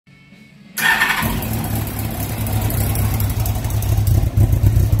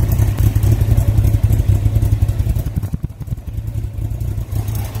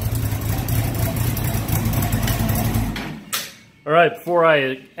right, before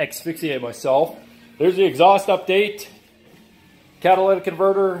I asphyxiate myself, there's the exhaust update. Catalytic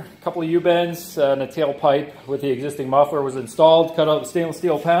converter, a couple of U-bends, and a tailpipe with the existing muffler was installed. Cut out the stainless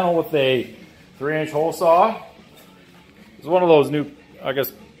steel panel with a 3-inch hole saw. It's one of those new, I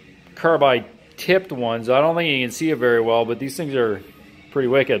guess, carbide tipped ones. I don't think you can see it very well, but these things are pretty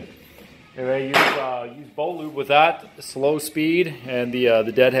wicked. Anyway, use bolt lube with that, slow speed, and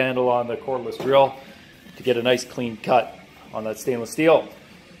the dead handle on the cordless drill to get a nice clean cut on that stainless steel.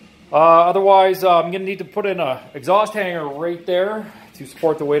 Otherwise, I'm going to need to put in an exhaust hanger right there to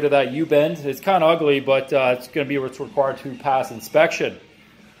support the weight of that U-bend. It's kind of ugly, but it's going to be what's required to pass inspection.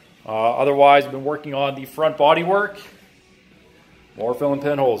 Otherwise, I've been working on the front body work. More filling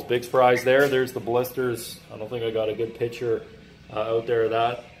pinholes. Big surprise there. There's the blisters. I don't think I got a good picture out there of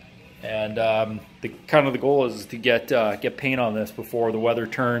that. And the goal is to get paint on this before the weather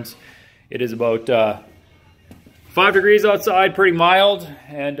turns. It is about 5 degrees outside, pretty mild,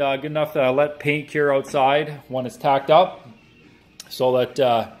 and good enough to let paint cure outside when it's tacked up, so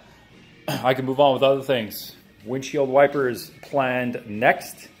that I can move on with other things. Windshield wiper is planned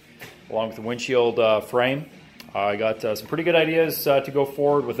next, along with the windshield frame. I got some pretty good ideas to go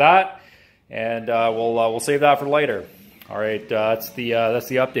forward with that, and we'll save that for later. All right, that's the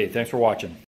update. Thanks for watching.